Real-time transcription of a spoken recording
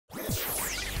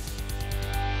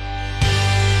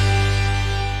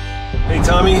Hey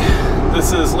Tommy,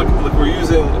 this is, look, we're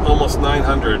using almost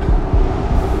 900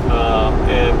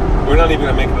 and we're not even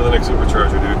gonna make it to the next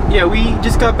supercharger, dude. Yeah, we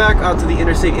just got back out to the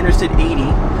Interstate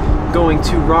 80, going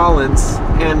to Rollins,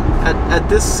 and at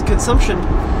this consumption,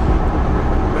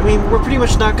 I mean, we're pretty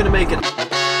much not gonna make it.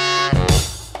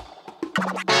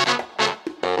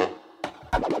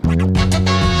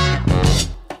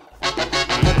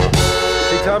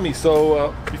 Hey Tommy,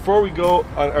 so before we go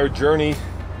on our journey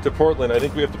to Portland, I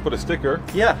think we have to put a sticker.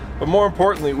 Yeah. But more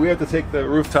importantly, we have to take the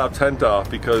rooftop tent off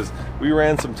because we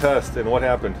ran some tests and what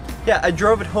happened? Yeah, I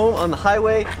drove it home on the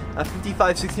highway at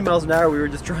 55, 60 miles an hour. We were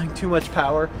just drawing too much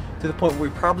power to the point where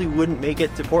we probably wouldn't make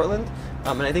it to Portland.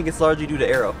 And I think it's largely due to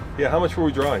aero. Yeah, how much were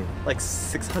we drawing? Like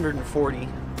 640.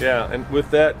 Yeah, and with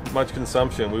that much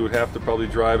consumption, we would have to probably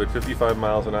drive at 55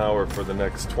 miles an hour for the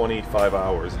next 25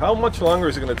 hours. How much longer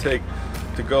is it going to take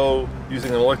to go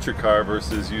using an electric car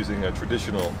versus using a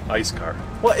traditional ICE car?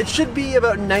 Well, it should be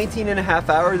about 19 and a half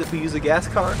hours if we use a gas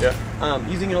car. Yeah.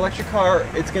 Using an electric car,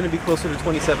 it's going to be closer to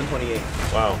 27, 28.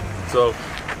 Wow. So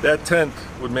that tent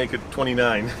would make it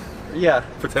 29. Yeah.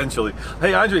 Potentially.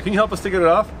 Hey, Andre, can you help us to get it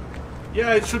off?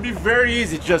 Yeah, it should be very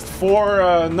easy. Just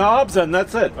 4 knobs and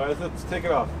that's it. All right, let's take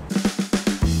it off.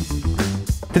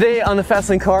 Today on the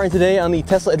Fastlane car and today on the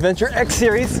Tesla Adventure X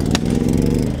Series,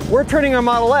 we're turning our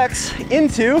Model X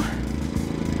into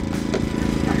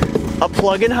a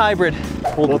plug-in hybrid.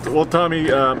 Well,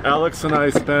 Tommy, Alex and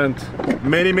I spent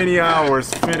many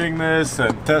hours fitting this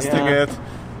and testing it.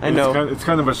 I know. It's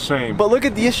kind of a shame. But look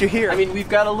at the issue here. I mean, we've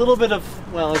got a little bit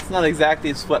of, well, it's not exactly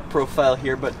a swept profile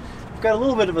here, but we've got a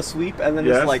little bit of a sweep and then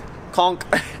it's like conk.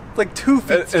 It's like 2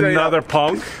 feet straight Another up.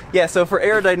 punk? Yeah, so for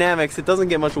aerodynamics, it doesn't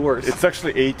get much worse. It's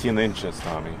actually 18 inches,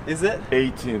 Tommy. Is it?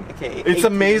 18. Okay. It's 18.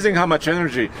 amazing how much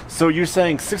energy. So you're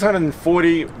saying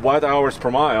 640 watt-hours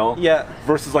per mile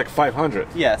versus like 500.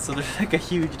 Yeah, so there's like a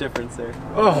huge difference there.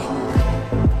 Oh.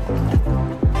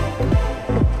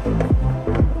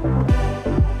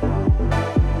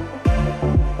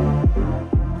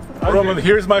 Roman,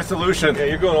 here's my solution. Yeah,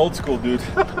 you're going old school, dude.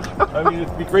 I mean,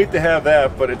 it'd be great to have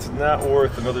that, but it's not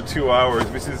worth another 2 hours,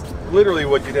 which is literally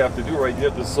what you'd have to do, right? You'd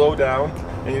have to slow down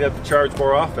and you'd have to charge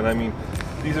more often. I mean,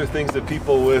 these are things that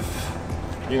people with,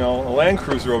 you know, a Land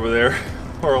Cruiser over there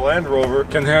or a Land Rover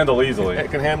can handle easily.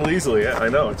 Can handle easily, yeah, I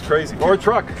know, it's crazy. Or a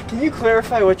truck. Can you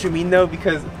clarify what you mean though?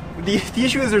 Because the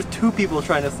issue is there's 2 people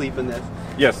trying to sleep in this.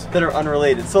 Yes. That are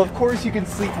unrelated. So of course you can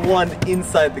sleep one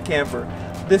inside the camper.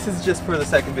 This is just for the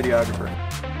second videographer.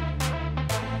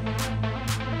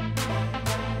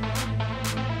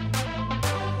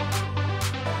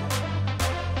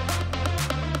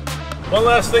 One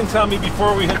last thing, Tommy,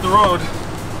 before we hit the road,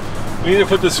 we need to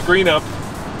put the screen up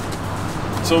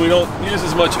so we don't use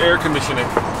as much air conditioning.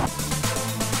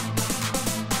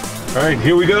 All right,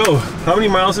 here we go. How many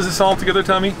miles is this all together,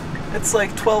 Tommy? It's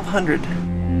like 1,200.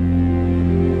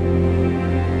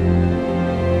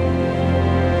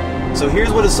 So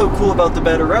here's what is so cool about the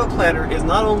Better Route Planner is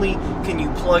not only can you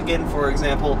plug in, for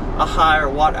example, a higher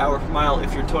watt-hour per mile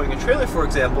if you're towing a trailer, for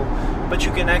example, but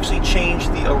you can actually change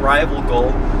the arrival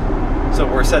goal. So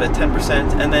we're set at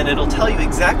 10%, and then it'll tell you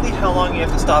exactly how long you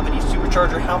have to stop at each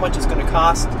supercharger, how much it's going to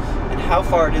cost, and how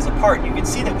far it is apart. And you can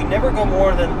see that we never go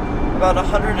more than about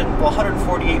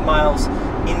 148 miles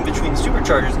in between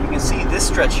superchargers. And you can see this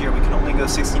stretch here, we can only go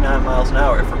 69 miles an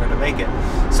hour if we're going to make it.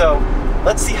 So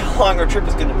let's see how long our trip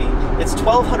is going to be. It's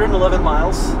 1,211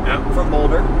 miles from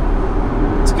Boulder.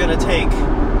 It's going to take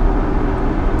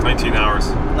 19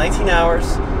 hours. 19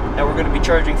 hours, and we're going to be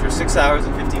charging for 6 hours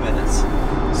and 50 minutes.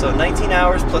 So 19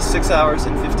 hours plus 6 hours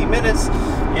and 50 minutes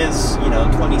is, you know,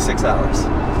 26 hours.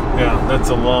 Yeah, that's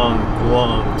a long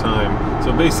time.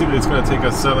 So basically it's going to take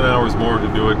us 7 hours more to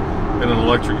do it in an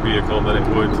electric vehicle than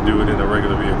it would to do it in a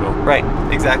regular vehicle. Right,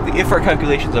 exactly, if our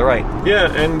calculations are right.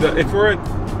 Yeah, and if we're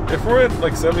at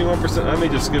like 71%, I may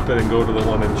just skip it and go to the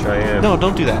one in Cheyenne. No,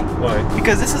 don't do that. Why?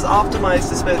 Because this is optimized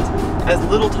to spend as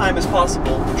little time as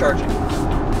possible charging.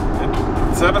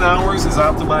 7 hours is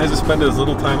optimized to spend as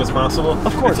little time as possible.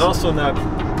 Of course. It's also not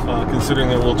considering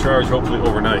that we'll charge hopefully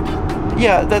overnight.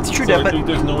 Yeah, that's true, so Dad, but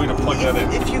there's no way to plug that in.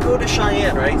 If you go to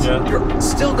Cheyenne, right, you're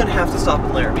still going to have to stop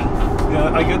in Laramie.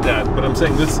 Yeah, I get that, but I'm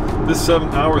saying this 7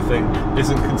 hour thing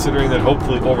isn't considering that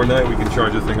hopefully overnight we can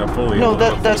charge the thing up fully. No,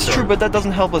 that's true, but that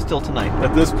doesn't help us till tonight.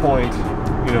 At this point,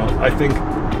 you know, I think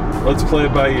let's play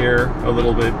it by ear a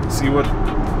little bit, see what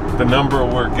the number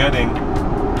we're getting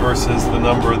versus the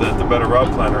number that the Better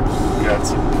Route Planner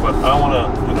gets. But I want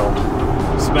to, you know,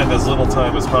 spend as little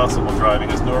time as possible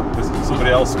driving as somebody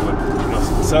else would. You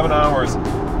know, 7 hours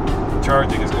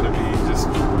charging is going to be just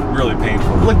really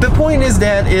painful. Look, the point is,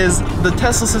 Dad, is the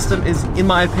Tesla system is, in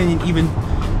my opinion, even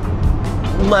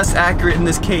less accurate in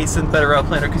this case than Better Route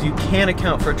Planner because you can't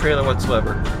account for a trailer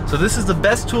whatsoever. So this is the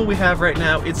best tool we have right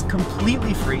now. It's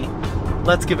completely free.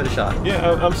 Let's give it a shot.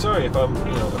 Yeah, I'm sorry if I'm,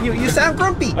 You sound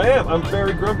grumpy. I am. I'm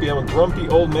very grumpy. I'm a grumpy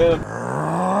old man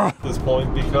at this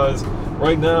point because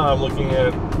right now I'm looking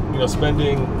at,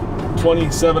 spending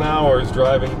 27 hours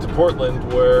driving to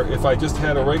Portland, where if I just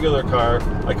had a regular car,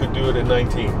 I could do it in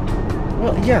 19.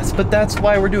 Well, yes, but that's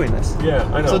why we're doing this. Yeah,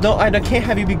 I know. So I can't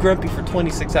have you be grumpy for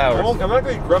 26 hours. I'm not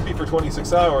going to be grumpy for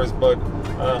 26 hours, but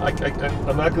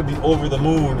I'm not going to be over the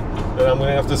moon that I'm going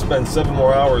to have to spend 7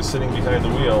 more hours sitting behind the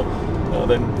wheel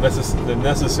than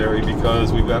necessary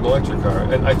because we've got an electric car.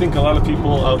 And I think a lot of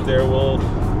people out there will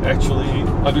actually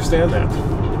understand that.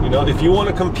 If you want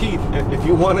to compete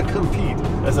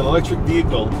as an electric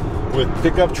vehicle with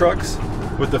pickup trucks,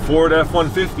 with the Ford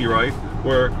F-150, right,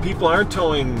 where people aren't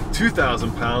towing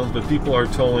 2,000 pounds, but people are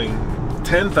towing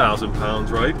 10,000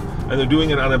 pounds, right, and they're doing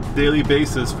it on a daily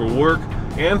basis for work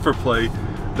and for play,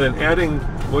 then adding,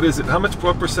 what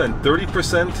percent?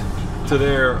 30% to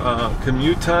their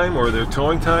commute time or their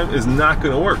towing time is not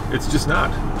going to work. It's just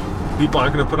not. People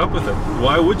aren't going to put up with it.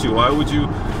 Why would you?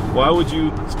 Why would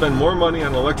you spend more money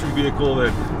on an electric vehicle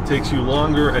that takes you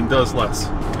longer and does less?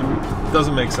 It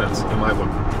doesn't make sense in my book.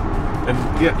 And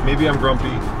yeah, maybe I'm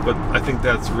grumpy, but I think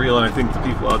that's real, and I think the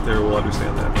people out there will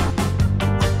understand that.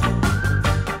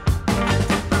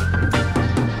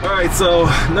 Alright, so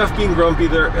enough being grumpy.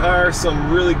 There are some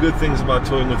really good things about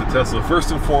towing with the Tesla.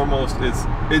 First and foremost, it's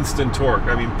instant torque.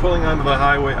 I mean, pulling onto the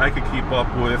highway, I could keep up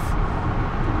with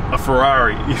a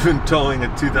Ferrari, even towing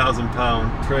a 2,000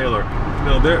 pound trailer.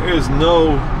 There is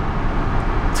no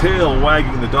tail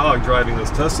wagging the dog driving this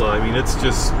Tesla. I mean, it's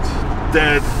just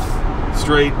dead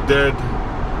straight, dead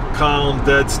calm,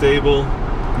 dead stable,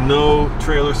 no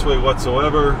trailer sway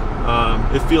whatsoever.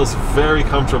 It feels very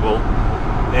comfortable,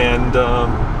 and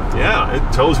yeah,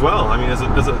 it tows well. I mean, as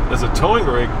a towing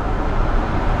rig,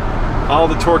 all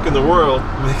the torque in the world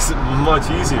makes it much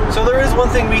easier. So there is one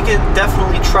thing we can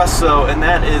definitely trust though, and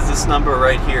that is this number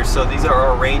right here. So these are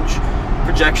our range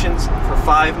projections for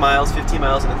 5 miles, 15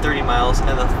 miles, and 30 miles,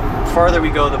 and the farther we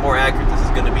go, the more accurate this is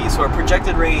going to be. So our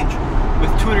projected range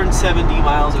with 270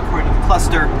 miles according to the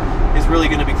cluster is really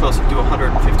going to be closer to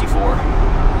 154.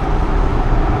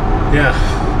 Yeah,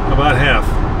 about half.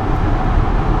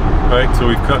 Right, so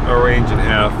we've cut our range in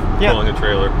half, pulling a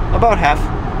trailer. About half.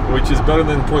 Which is better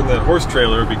than putting that horse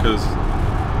trailer, because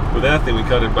with that thing we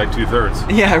cut it by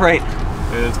 2/3. Yeah, right.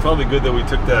 And it's probably good that we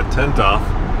took that tent off,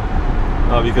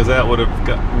 because that would have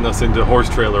gotten us into horse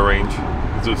trailer range.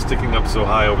 It was sticking up so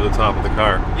high over the top of the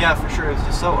car. Yeah, for sure. It's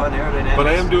just so unaerodynamic. But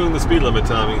I am doing the speed limit,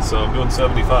 Tommy, so I'm doing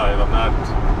 75.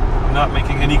 I'm not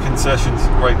making any concessions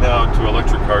right now to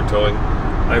electric car towing.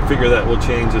 I figure that will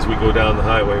change as we go down the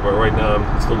highway, but right now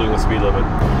I'm still doing the speed limit.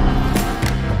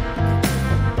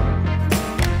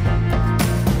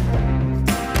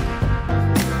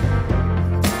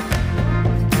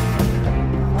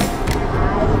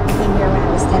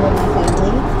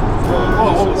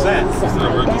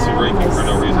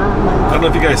 I don't know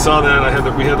if you guys saw that.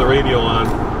 We had the radio on,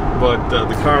 but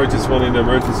the car just went into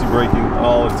emergency braking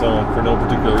all its own for no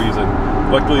particular reason.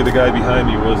 Luckily, the guy behind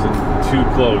me wasn't too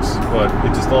close, but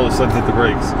it just all of a sudden hit the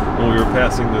brakes when we were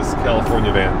passing this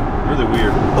California van. Really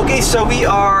weird. Okay, so we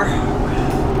are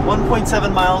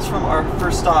 1.7 miles from our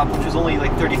first stop, which was only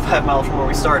like 35 miles from where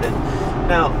we started.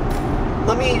 Now,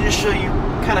 let me just show you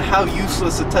kind of how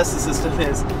useless the Tesla system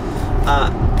is.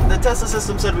 The Tesla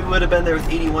system said we would have been there with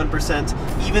 81%,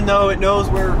 even though it knows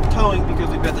we're towing because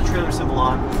we've got the trailer symbol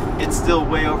on. It's still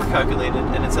way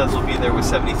overcalculated, and it says we'll be there with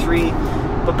 73.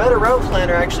 But Better Route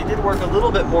Planner actually did work a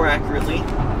little bit more accurately.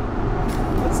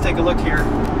 Let's take a look here.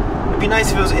 It'd be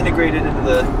nice if it was integrated into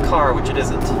the car, which it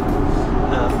isn't.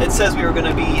 It says we were going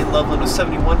to be in Loveland with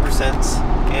 71%,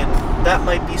 and that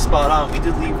might be spot on. We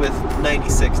did leave with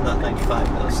 96, not 95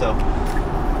 though,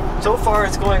 so far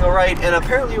it's going alright, and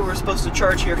apparently we were supposed to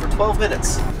charge here for 12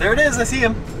 minutes. There it is, I see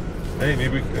him. Hey,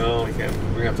 maybe we can't.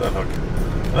 We're going to have to unhook.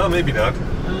 Oh, maybe not.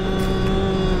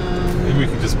 Maybe we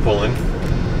can just pull in.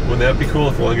 Wouldn't that be cool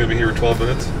if we're only going to be here for 12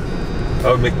 minutes?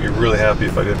 That would make me really happy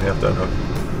if I didn't have to unhook.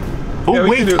 Oh,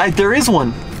 yeah, wait, there is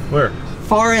one. Where?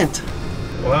 Far end.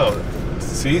 Wow.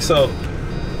 See, so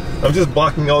I'm just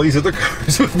blocking all these other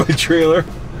cars with my trailer.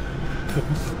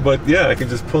 But yeah, I can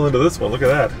just pull into this one. Look at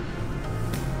that.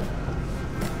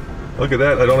 Look at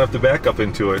that, I don't have to back up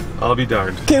into it. I'll be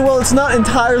darned. Okay, well, it's not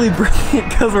entirely brilliant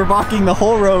because we're blocking the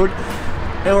whole road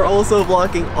and we're also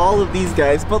blocking all of these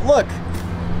guys. But look,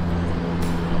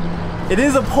 it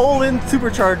is a pull-in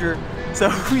supercharger, so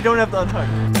we don't have to unhook.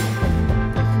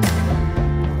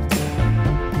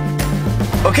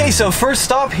 Okay, so first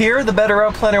stop here, the Better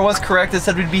Route Planner was correct. It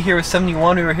said we'd be here with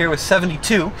 71, we were here with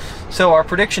 72. So our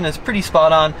prediction is pretty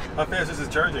spot on. How fast is this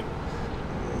charging?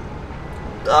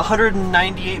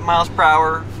 198 miles per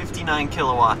hour, 59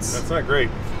 kilowatts. That's not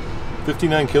great.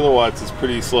 59 kilowatts is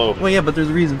pretty slow. Well, yeah, but there's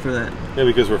a reason for that. Yeah,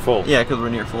 because we're full. Yeah, because we're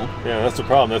near full. Yeah, that's the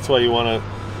problem. That's why you want to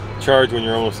charge when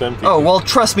you're almost empty. Oh, well,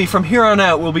 trust me, from here on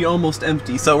out, we'll be almost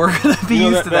empty, so we're going to be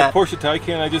used to that. That Porsche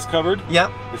Taycan I just covered?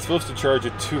 Yep. It's supposed to charge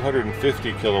at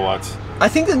 250 kilowatts. I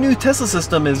think the new Tesla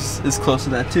system is close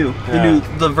to that, too. Yeah.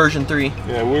 The version 3.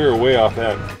 Yeah, we were way off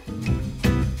that.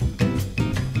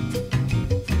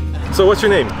 So what's your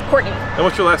name? Courtney. And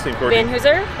what's your last name, Courtney? Van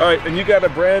Hooser. All right, and you got a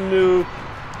brand new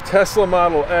Tesla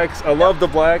Model X. I love the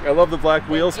black. I love the black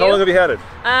wheels. How long have you had it?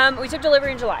 We took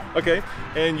delivery in July. Okay,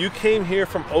 and you came here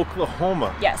from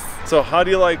Oklahoma. Yes. So how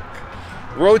do you like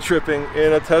road tripping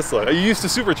in a Tesla? Are you used to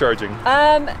supercharging?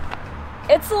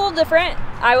 It's a little different.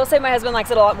 I will say my husband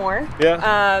likes it a lot more.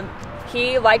 Yeah.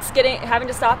 He likes having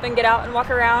to stop and get out and walk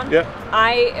around. Yeah.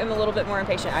 I am a little bit more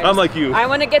impatient. I'm like you. I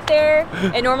want to get there.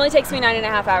 It normally takes me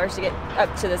 9.5 hours to get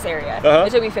up to this area. Uh-huh.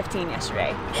 It took me 15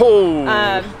 yesterday. Oh.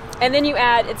 And then you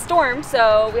add, it stormed,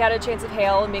 so we had a chance of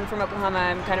hail, and being from Oklahoma,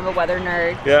 I'm kind of a weather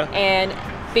nerd. Yeah. And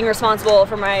being responsible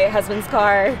for my husband's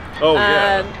car. Oh,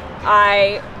 yeah.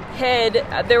 I hid,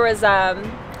 there was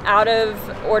out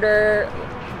of order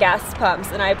gas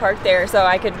pumps, and I parked there so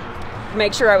I could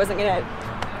make sure I wasn't gonna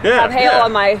have hail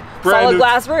on my solid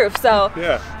glass roof. So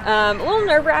a little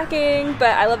nerve wracking, but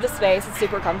I love the space. It's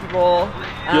super comfortable.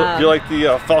 You like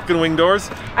the Falcon Wing doors?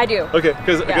 I do. Okay,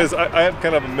 because I have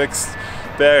kind of a mixed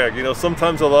bag. You know,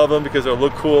 sometimes I love them because they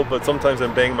look cool, but sometimes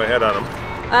I'm banging my head on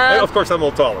them. Of course, I'm a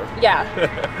little taller. Yeah,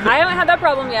 I haven't had that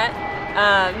problem yet,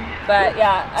 but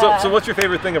yeah. So what's your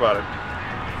favorite thing about it?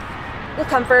 The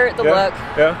comfort, the look.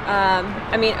 Yeah.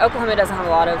 I mean, Oklahoma doesn't have a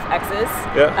lot of X's.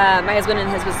 Yeah. My husband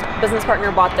and his business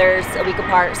partner bought theirs a week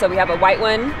apart, so we have a white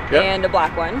one and a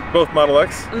black one. Both Model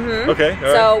X. Mm-hmm. Okay.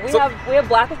 All right. We have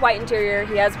black with white interior.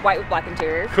 He has white with black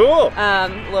interior. Cool.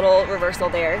 Little reversal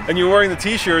there. And you're wearing the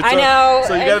T-shirt. I know.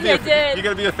 So you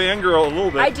gotta be a fangirl a little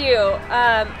bit. I do.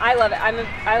 I love it.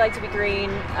 I like to be green,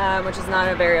 which is not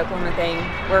a very Oklahoma thing.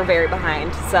 We're very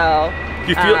behind, so. Do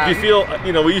you feel,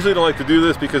 you know, we usually don't like to do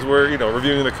this because we're, you know,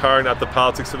 reviewing the car, not the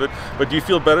politics of it, but do you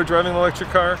feel better driving an electric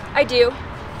car? I do.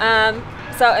 And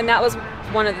that was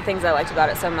one of the things I liked about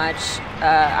it so much.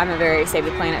 I'm a very save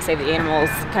the planet, save the animals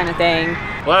kind of thing.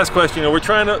 Last question, you know, we're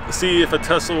trying to see if a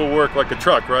Tesla will work like a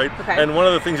truck, right? Okay. And one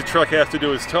of the things a truck has to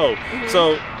do is tow. Mm-hmm.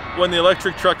 So when the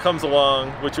electric truck comes along,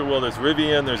 which it will, there's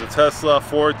Rivian, there's a Tesla,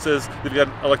 Ford says they've got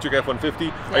an electric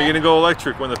F-150. Are you going to go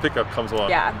electric when the pickup comes along?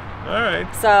 Yeah. All right.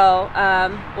 So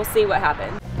we'll see what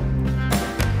happens.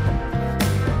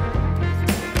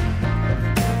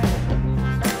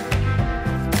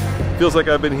 Feels like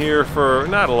I've been here for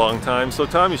not a long time. So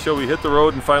Tommy, shall we hit the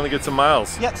road and finally get some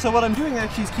miles? Yeah, so what I'm doing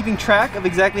actually is keeping track of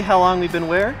exactly how long we've been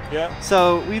where. Yeah.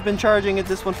 So we've been charging at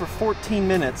this one for 14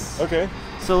 minutes. Okay.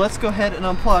 So let's go ahead and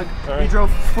unplug. All right. We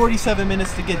drove 47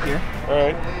 minutes to get here. All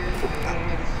right.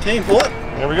 Okay, pull it.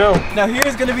 There we go. Now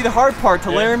here's going to be the hard part.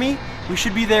 To Laramie, we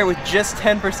should be there with just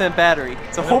 10% battery.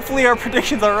 So hopefully our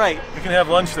predictions are right. We can have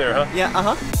lunch there, huh? Yeah,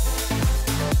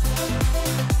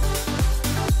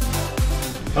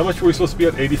 How much were we supposed to be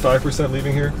at? 85%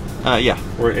 leaving here? Yeah.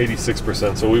 We're at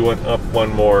 86%, so we went up one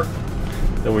more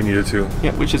than we needed to.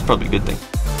 Yeah, which is probably a good thing.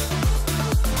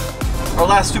 Our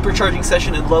last supercharging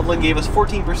session in Loveland gave us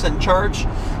 14% charge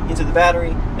into the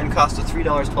battery and cost us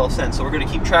 $3.12. So we're going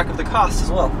to keep track of the cost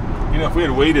as well. You know, if we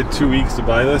had waited 2 weeks to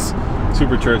buy this,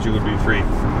 supercharging would be free.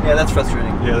 Yeah, that's frustrating.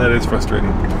 Yeah, that is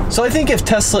frustrating. So I think if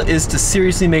Tesla is to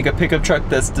seriously make a pickup truck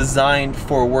that's designed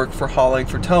for work, for hauling,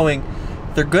 for towing,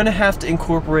 they're going to have to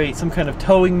incorporate some kind of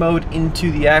towing mode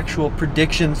into the actual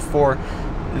predictions for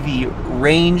the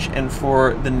range and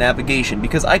for the navigation,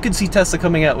 because I could see Tesla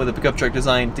coming out with a pickup truck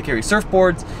designed to carry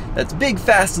surfboards that's big,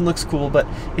 fast, and looks cool, but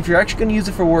if you're actually going to use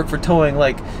it for work, for towing,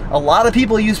 like a lot of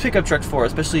people use pickup trucks for,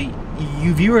 especially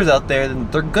you viewers out there, then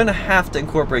they're going to have to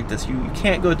incorporate this. You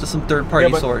can't go to some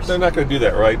third-party source. They're not going to do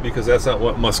that, right? Because that's not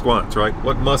what Musk wants, right?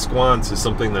 What Musk wants is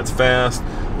something that's fast,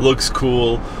 looks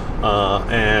cool,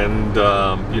 and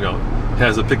you know,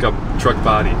 has a pickup truck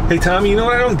body. Hey Tommy, you know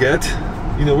what I don't get?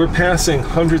 You know, we're passing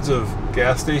hundreds of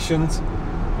gas stations.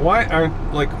 Why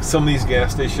aren't, like, some of these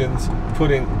gas stations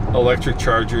putting electric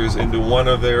chargers into one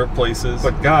of their places?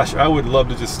 But gosh, I would love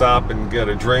to just stop and get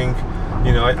a drink.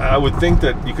 You know, I would think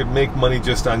that you could make money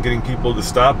just on getting people to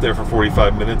stop there for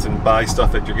 45 minutes and buy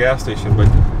stuff at your gas station, but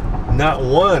not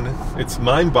one, it's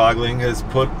mind-boggling, has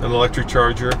put an electric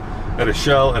charger at a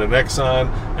Shell, at an Exxon,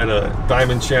 at a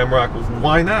Diamond Shamrock.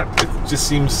 Why not? It just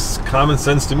seems common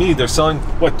sense to me. They're selling,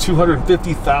 what,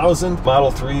 250,000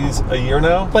 Model 3s a year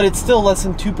now? But it's still less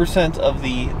than 2% of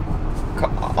the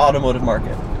automotive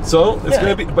market. So it's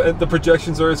going to be, but the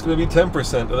projections are it's going to be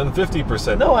 10% and then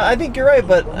 50%. No, I think you're right,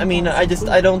 but I mean, I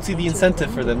don't see the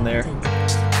incentive for them there.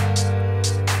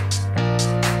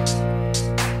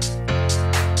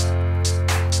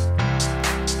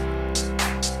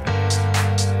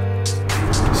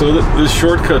 So this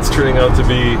shortcut's turning out to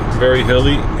be very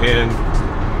hilly and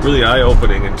really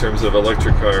eye-opening in terms of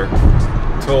electric car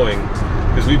towing,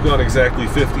 because we've gone exactly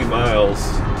 50 miles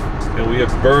and we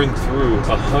have burned through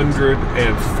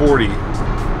 140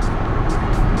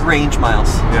 range miles.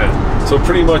 Yeah, so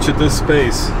pretty much at this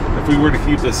pace, if we were to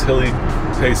keep this hilly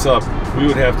pace up, we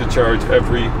would have to charge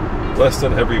less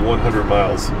than every 100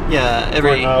 miles. Yeah, for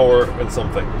an hour and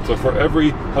something. So for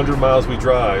every 100 miles we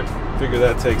drive, figure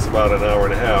that takes about an hour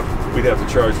and a half. We'd have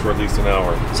to charge for at least an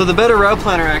hour. So the Better Route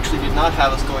Planner actually did not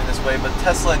have us going this way, but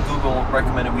Tesla and Google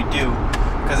recommended we do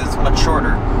because it's much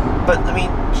shorter. But I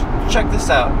mean, check this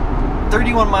out.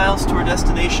 31 miles to our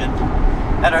destination.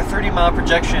 At our 30-mile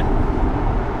projection,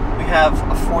 we have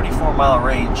a 44-mile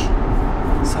range.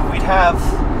 So we'd have,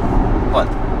 what,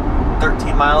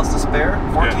 13 miles to spare?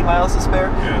 14 miles to spare?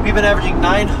 Yeah. We've been averaging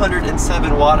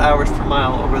 907 watt-hours per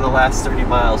mile over the last 30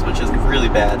 miles, which is really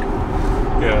bad.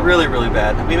 Yeah. Really, really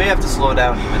bad. We may have to slow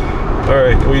down even. All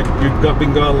right, we've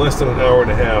been gone less than an hour and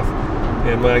a half,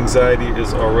 and my anxiety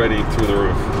is already through the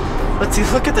roof. Let's see,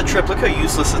 look at the trip. Look how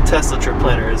useless the Tesla trip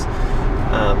planner is.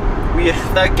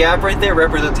 That gap right there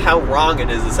represents how wrong it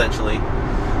is, essentially.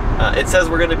 It says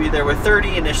we're going to be there with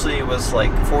 30. Initially, it was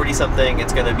like 40 something.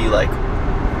 It's going to be like,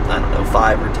 I don't know,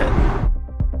 5 or 10.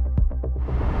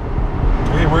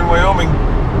 Hey, we're in Wyoming.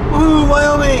 Woo,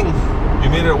 Wyoming! You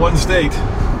made it at one state.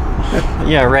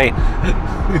 Yeah, right.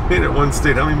 We made it one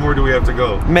state. How many more do we have to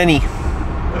go? Many.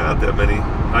 Not that many.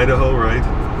 Idaho, right?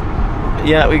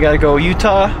 Yeah, we got to go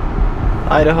Utah,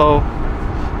 Idaho,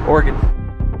 Oregon.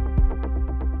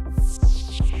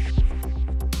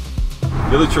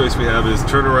 The other choice we have is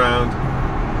turn around,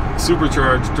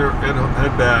 supercharge, and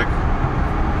head back,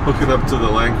 hook it up to the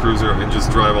Land Cruiser, and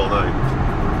just drive all night.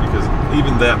 Because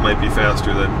even that might be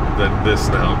faster than this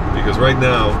now. Because right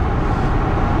now,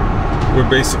 we're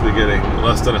basically getting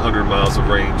less than 100 miles of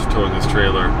range towing this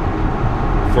trailer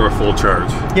for a full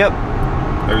charge. Yep.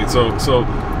 I mean, so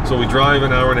we drive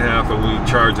an hour and a half and we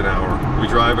charge an hour. We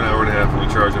drive an hour and a half and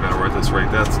we charge an hour at this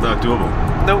rate. That's not doable.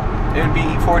 Nope. It would be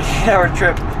a 48-hour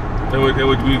trip.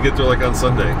 We'd get there like on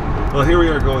Sunday. Well, here we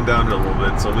are going downhill a little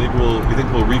bit, so maybe you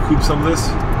think we'll recoup some of this?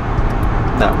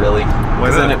 Not really. Why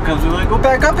not? Then it comes, we want to go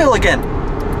back uphill again.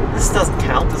 This doesn't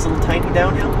count, this little tiny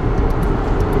downhill.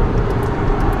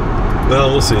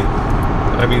 Well, we'll see.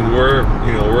 I mean, we're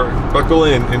buckle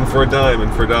in for a dime,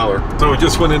 in for a dollar. So we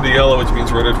just went into yellow, which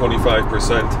means we're at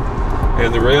 25%.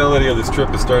 And the reality of this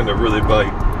trip is starting to really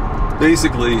bite.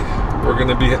 Basically, we're going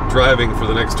to be driving for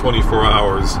the next 24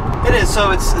 hours. It is,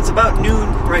 so it's about noon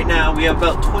right now. We have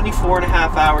about 24 and a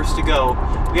half hours to go.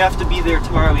 We have to be there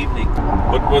tomorrow evening.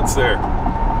 What's there?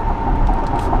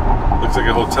 Looks like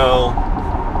a hotel.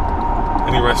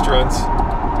 Any restaurants?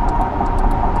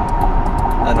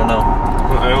 I don't know.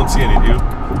 I don't see any, do you?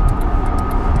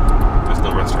 There's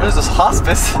no restaurant. There's this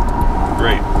hospice.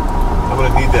 Great. I'm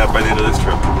going to need that by the end of this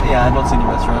trip. Yeah, I don't see any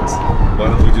restaurants. Why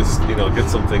don't we just, get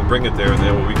something, bring it there, and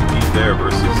then we can eat there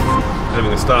versus having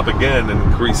to stop again and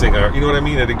increasing our, you know what I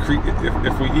mean?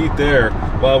 If we eat there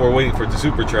while we're waiting for it to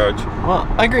supercharge. Well,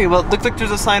 I agree. Well, looks like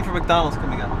there's a sign for McDonald's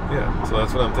coming up. Yeah, so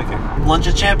that's what I'm thinking. Lunch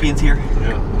of Champions here.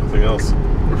 Yeah, nothing else.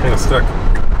 We're kind of stuck.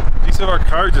 Piece of our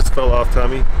car just fell off,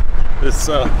 Tommy. This,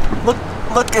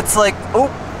 Look, it's like, oh,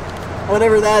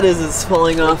 whatever that is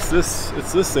falling off.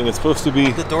 It's this thing. It's supposed to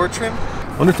be... The door trim?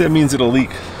 I wonder if that means it'll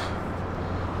leak.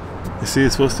 You see,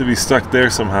 it's supposed to be stuck there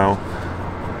somehow.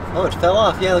 Oh, it fell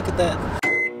off. Yeah, look at that.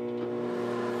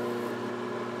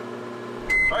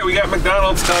 All right, we got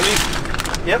McDonald's, Tommy.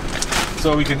 Yep.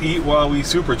 So we can eat while we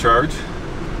supercharge.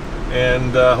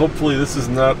 And hopefully this is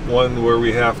not one where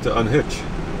we have to unhitch.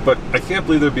 But I can't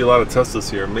believe there'd be a lot of Teslas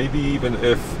here. Maybe even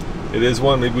if it is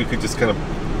one, maybe we could just kind of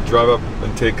drive up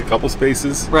and take a couple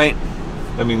spaces. Right.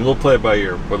 I mean, we'll play it by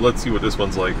ear, but let's see what this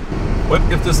one's like. What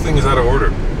if this thing is out of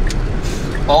order?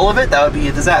 All of it? That would be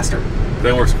a disaster.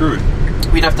 Then we're screwed.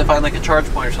 We'd have to find like a charge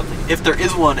point or something, if there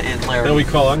is one in Laramie. Then we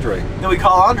call Andre.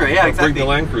 Yeah, exactly. Bring the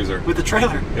Land Cruiser. With the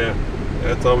trailer. Yeah,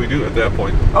 that's all we do at that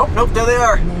point. Oh, nope, there they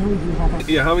are.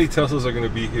 Yeah, how many Teslas are going to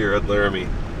be here at Laramie?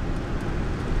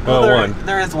 Well, one.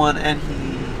 There is one, and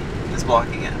he is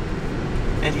blocking it.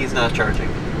 And he's not charging.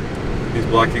 He's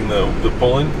blocking the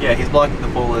pull-in? Yeah, he's blocking the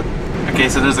pull-in. Okay,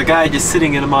 so there's a guy just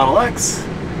sitting in a Model X,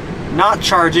 not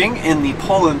charging in the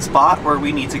pull-in spot where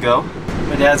we need to go.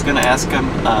 My dad's gonna ask him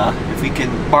if we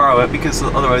can borrow it, because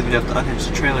otherwise we'd have to unhitch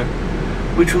the trailer,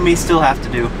 which we may still have to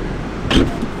do.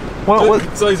 Well,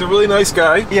 so he's a really nice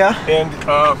guy. Yeah. And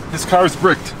his car's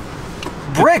bricked.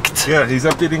 Bricked? Yeah, he's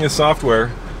updating his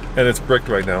software, and it's bricked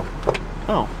right now.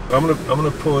 Oh. I'm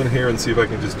gonna pull in here and see if I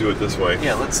can just do it this way.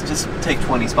 Yeah, let's just take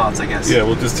 20 spots, I guess. Yeah,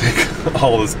 we'll just take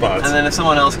all the spots. And then if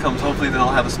someone else comes, hopefully they'll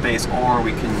have a space, or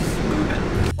we can move it.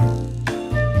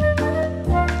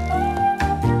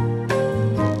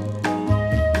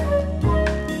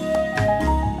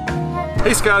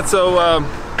 Hey Scott, so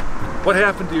what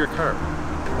happened to your car?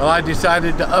 Well, I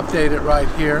decided to update it right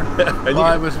here while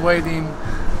I was waiting,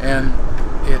 and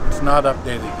it's not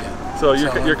updated yet. So you're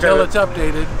until kinda, it's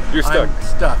updated, you're stuck. I'm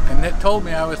stuck. And it told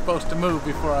me I was supposed to move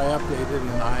before I updated,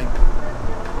 and I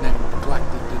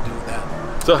neglected to do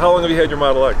that. So how long have you had your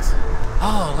Model X?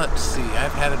 Oh, let's see.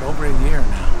 I've had it over a year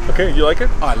now. Okay, you like it?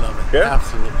 Oh, I love it. Yeah?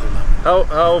 Absolutely love it.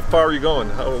 How far are you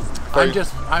going?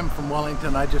 I'm from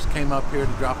Wellington. I just came up here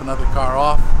to drop another car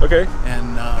off. Okay.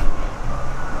 And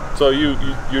so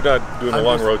you're not doing a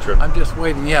long road trip. I'm just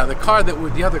waiting. Yeah, the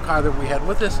other car that we had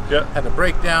with us had a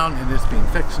breakdown, and it's being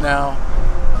fixed now,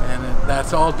 and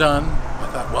that's all done. I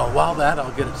thought, well, while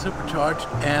I'll get it supercharged,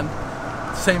 and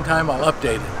at the same time I'll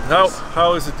update it.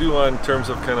 How is it do in terms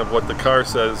of kind of what the car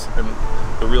says and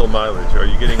the real mileage? Are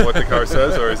you getting what the car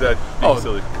says, or is that being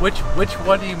silly?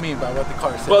 What do you mean by what the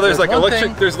car says? Well, there's like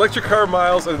electric car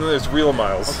miles, and then there's real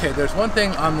miles. Okay, there's one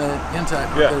thing on the inside.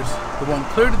 Yeah. There's the one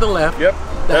clear to the left. Yep,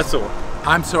 that's the one.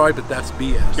 I'm sorry, but that's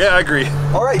BS. Yeah, I agree.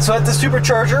 All right, so at the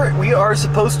supercharger, we are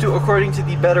supposed to, according to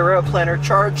the Better Route Planner,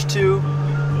 charge to,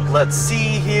 let's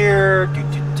see here,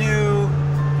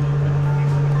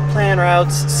 plan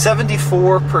routes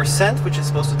 74%, which is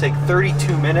supposed to take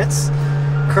 32 minutes.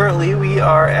 Currently, we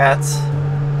are at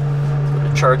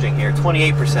charging here,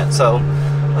 28%. So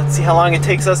let's see how long it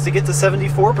takes us to get to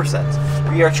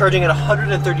 74%. We are charging at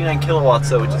 139 kilowatts,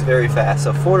 though, which is very fast.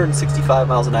 So 465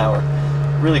 miles an hour.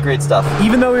 Really great stuff.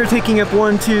 Even though we were taking up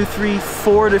 1, 2, 3,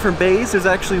 4 different bays, there's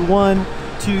actually 1,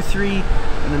 2, 3,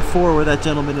 and then 4 where that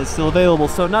gentleman is still available.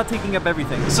 So not taking up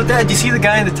everything. So Dad, do you see the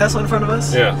guy in the Tesla in front of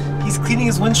us? Yeah. He's cleaning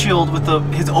his windshield with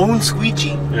his own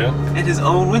squeegee. Yeah. And his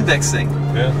own Windex thing.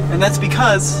 Yeah. And that's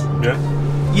because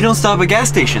you don't stop at gas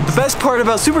stations. The best part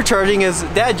about supercharging is,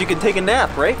 Dad, you can take a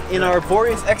nap, right? In our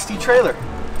Boreas XT trailer.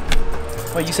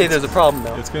 Well, you say there's a problem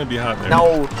though. It's gonna be hot there.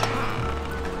 No.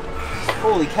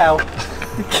 Holy cow.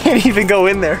 You can't even go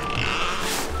in there.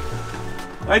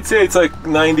 I'd say it's like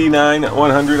 99,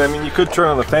 100. I mean, you could turn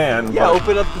on the fan. Yeah,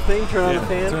 open up the thing, turn on the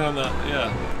fan. Turn on the,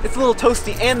 It's a little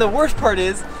toasty, and the worst part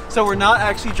is, so we're not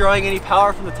actually drawing any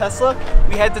power from the Tesla.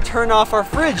 We had to turn off our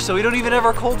fridge, so we don't even have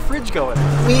our cold fridge going.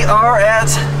 We are at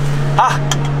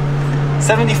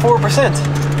 74%.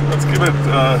 Let's give it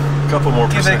a couple more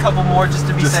percent. Give it a couple more just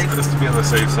to be safe. Just to be on the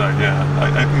safe side, yeah.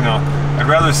 I'd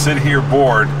rather sit here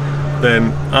bored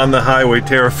than on the highway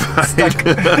terrified.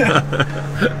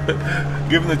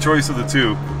 Given the choice of the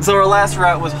two. So our last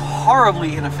route was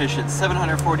horribly inefficient,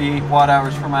 748 watt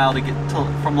hours per mile to get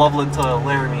from Loveland to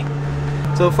Laramie.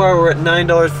 So far we're at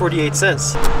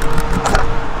 $9.48.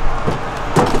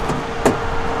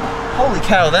 Holy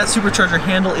cow, that supercharger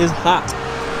handle is hot.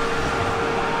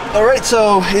 Alright,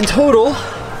 so in total, you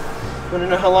want to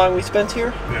know how long we spent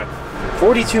here? Yeah.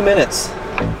 42 minutes.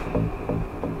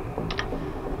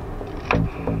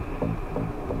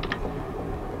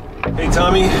 Hey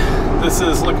Tommy, this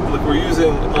is, look, we're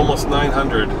using almost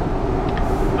 900,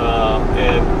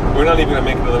 and we're not even gonna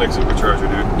make it to the next supercharger,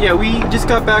 dude. Yeah, we just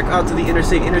got back out to the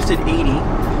Interstate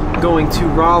 80, going to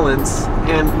Rollins,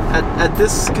 and at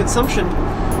this consumption,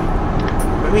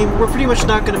 I mean, we're pretty much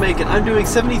not gonna make it. I'm doing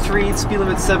 73, speed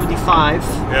limit 75.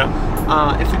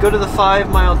 Yeah. If we go to the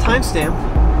 5-mile timestamp,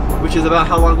 which is about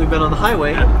how long we've been on the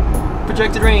highway,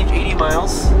 projected range 80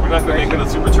 miles. We're not going to make it a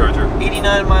supercharger.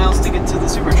 89 miles to get to the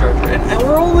supercharger, and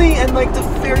we're only in like the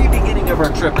very beginning of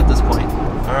our trip at this point.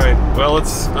 All right, well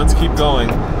let's keep going,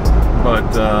 but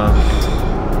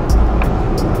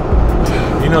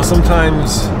you know,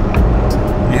 sometimes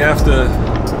you have to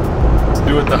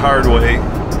do it the hard way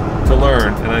to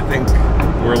learn, and I think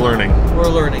we're learning. We're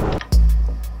learning.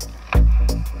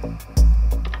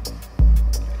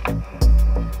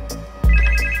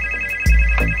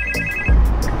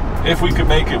 If we could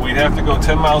make it, we'd have to go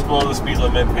 10 miles below the speed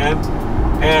limit,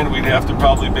 and we'd have to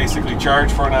probably basically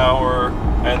charge for an hour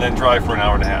and then drive for an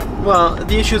hour and a half. Well,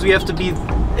 the issue is we have to be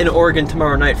in Oregon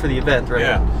tomorrow night for the event, right?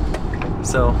 Yeah.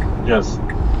 So. Yes.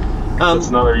 That's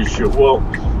another issue. Well,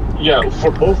 Yeah, for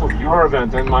both of your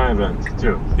event and my event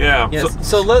too. Yeah. Yes.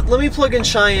 So let me plug in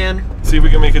Cheyenne. See if we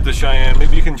can make it to Cheyenne.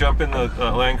 Maybe you can jump in the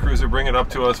Land Cruiser, bring it up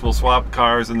to us. We'll swap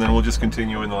cars, and then we'll just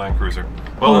continue in the Land Cruiser.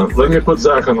 Well, let me put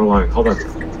Zach on the line. Hold on.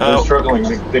 They're struggling.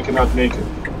 They cannot make it.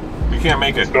 You can't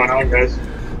make it. What's going on, guys?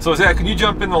 So Zach, can you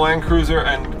jump in the Land Cruiser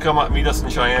and come up meet us in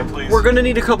Cheyenne, please? We're gonna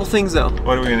need a couple things though.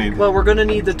 What are we gonna need? Well, we're gonna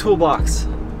need the toolbox.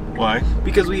 Why?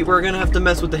 Because we're gonna have to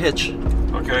mess with the hitch.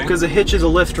 Okay. Because the hitch is a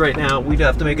lift right now. We'd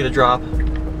have to make it a drop.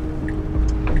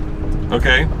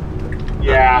 Okay.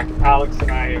 Yeah, Alex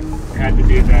and I had to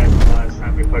do that the last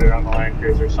time we put it on the Land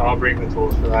Cruiser, so I'll bring the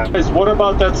tools for that. Guys, what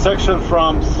about that section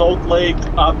from Salt Lake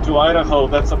up to Idaho?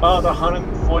 That's about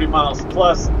 140 miles.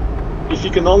 Plus, if you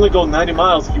can only go 90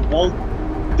 miles, you won't.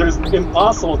 There's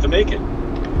impossible to make it.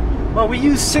 Well, we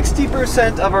use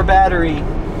 60% of our battery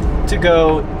to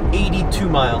go 82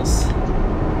 miles.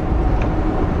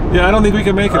 Yeah, I don't think we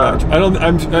can make it. I don't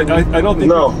think.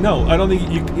 No. I don't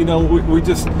think you know. We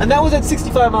just. And that was at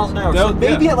 65 miles an hour. So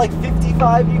maybe at like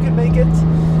 55 you could make it.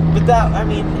 But that, I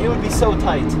mean, it would be so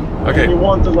tight. Okay. We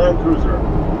want the Land Cruiser.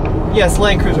 Yes,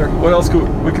 Land Cruiser. What else could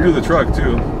we could do the truck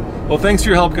too? Well, thanks for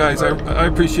your help, guys. I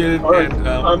appreciate it. All right. And,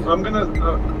 I'm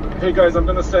gonna. Hey guys, I'm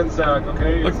gonna send Zach.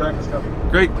 Okay, Zach is coming.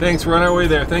 Great. Thanks. We're on our way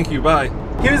there. Thank you. Bye.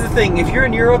 Here's the thing: if you're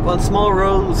in Europe on small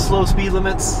roads with slow speed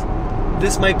limits,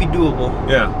 this might be doable.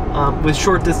 Yeah. With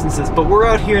short distances, but we're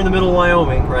out here in the middle of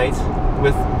Wyoming, right?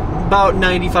 With about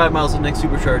 95 miles of next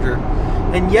supercharger.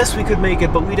 And yes, we could make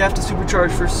it, but we'd have to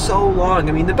supercharge for so long.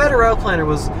 I mean, the Better Route Planner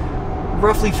was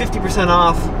roughly 50%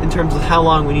 off in terms of how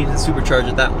long we needed to supercharge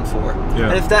at that one for. Yeah.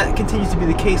 And if that continues to be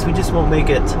the case, we just won't make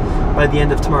it by the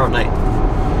end of tomorrow night.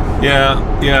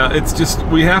 Yeah, it's just,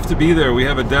 we have to be there. We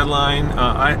have a deadline.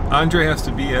 Andre has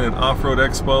to be at an off-road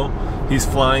expo. He's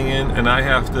flying in, and I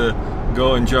have to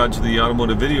go and judge the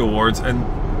Automotive Video Awards, and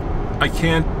I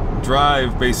can't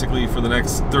drive basically for the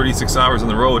next 36 hours on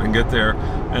the road and get there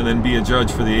and then be a judge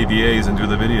for the AVAs and do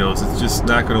the videos. It's just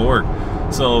not going to work.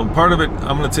 So part of it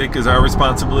I'm going to take as our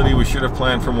responsibility. We should have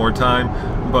planned for more time,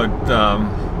 but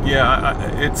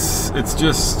yeah, it's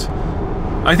just,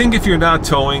 I think if you're not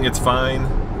towing, it's fine,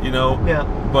 you know. Yeah.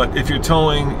 But if you're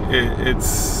towing,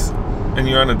 and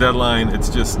you're on a deadline, it's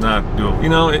just not doable. You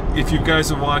know, if you guys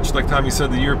have watched, like Tommy said,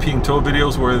 the European tow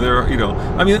videos where they're, you know,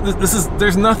 I mean,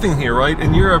 there's nothing here, right?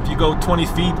 In Europe, you go 20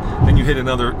 feet and you hit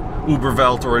another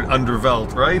Ubervelt or an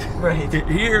Undervelt, right? Right.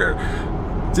 Here,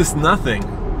 just nothing.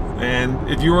 And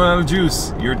if you run out of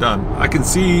juice, you're done. I can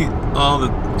see all the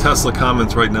Tesla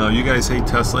comments right now. You guys hate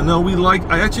Tesla. No,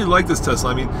 I actually like this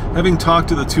Tesla. I mean, having talked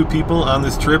to the two people on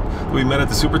this trip that we met at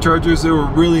the superchargers, they were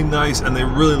really nice and they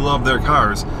really loved their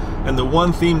cars. And the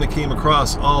one theme that came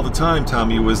across all the time,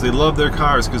 Tommy, was they love their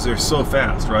cars because they're so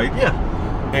fast, right? Yeah.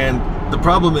 And the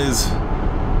problem is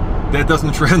that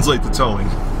doesn't translate to towing.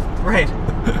 Right.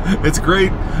 It's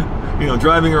great, you know,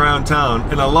 driving around town,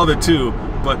 and I love it too,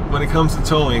 but when it comes to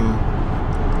towing,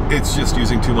 it's just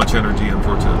using too much energy,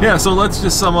 unfortunately. Yeah, so let's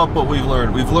just sum up what we've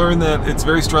learned. We've learned that it's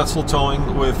very stressful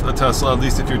towing with a Tesla, at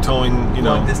least if you're towing, you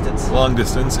know, long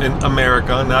distance in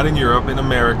America, not in Europe, in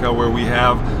America, where we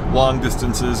have long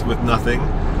distances with nothing.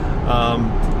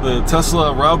 The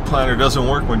Tesla route planner doesn't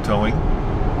work when towing.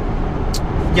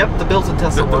 Yep, the built-in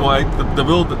Tesla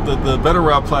the Better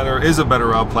Route Planner is a Better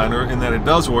Route Planner in that it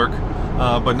does work,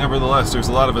 but nevertheless, there's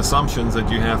a lot of assumptions that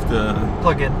you have to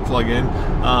plug in.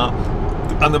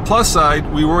 On the plus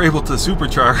side, we were able to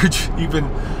supercharge even,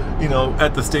 you know,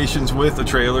 at the stations with a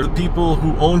trailer. The people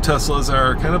who own Teslas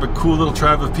are kind of a cool little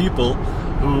tribe of people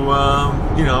who,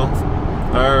 you know,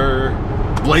 are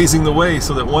blazing the way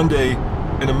so that one day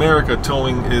in America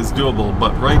towing is doable.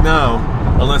 But right now,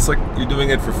 unless like you're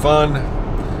doing it for fun,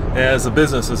 as a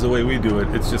business, as the way we do it,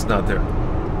 it's just not there.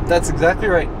 That's exactly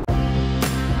right.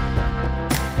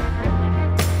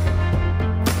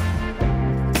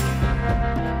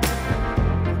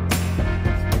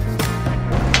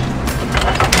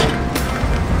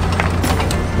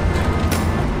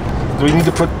 Do we need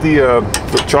to put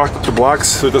the chalk to blocks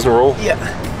so it doesn't roll? Yeah.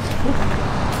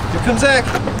 Here comes Zach.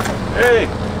 Hey.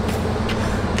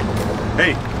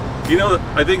 Hey, you know,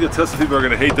 I think the Tesla people are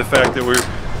going to hate the fact that we're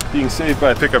being saved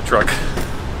by a pickup truck.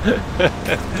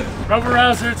 Rubber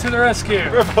rouser to the rescue.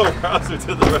 Rubber rouser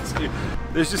to the rescue.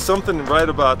 There's just something right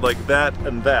about like that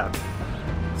and that.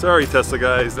 Sorry, Tesla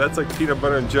guys, that's like peanut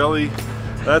butter and jelly.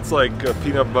 That's like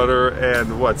peanut butter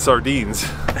and what, sardines.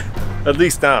 At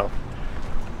least now.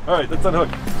 All right, let's unhook.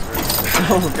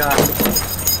 Oh God.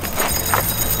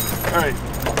 All right,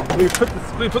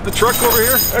 let me put the truck over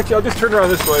here. Actually, I'll just turn around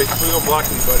this way so we don't block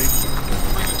anybody.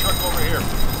 Bring the truck over here.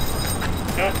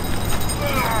 Okay.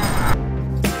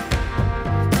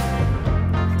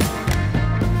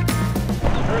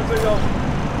 turn signal.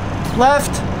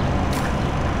 Left.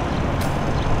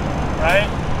 Right.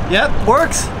 Yep,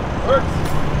 works. Works.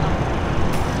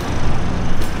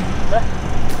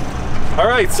 All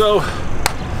right, so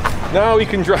now we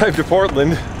can drive to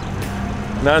Portland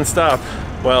non-stop.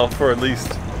 Well, for at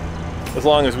least as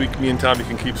long as me and Tommy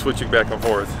can keep switching back and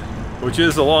forth, which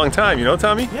is a long time, you know,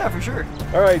 Tommy? Yeah, for sure.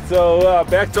 All right, so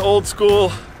back to old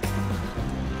school.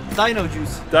 Dino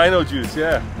juice. Dino juice,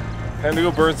 yeah. Time to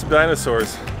go burn some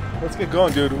dinosaurs. Let's get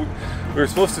going, dude. We were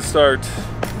supposed to start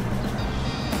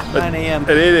 9 a.m.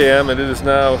 at 8 a.m. and it is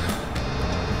now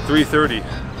 3:30.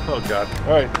 Oh God.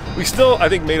 All right. We still, I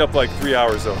think, made up like 3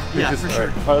 hours though. Yeah, for sure. All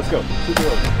right, let's go.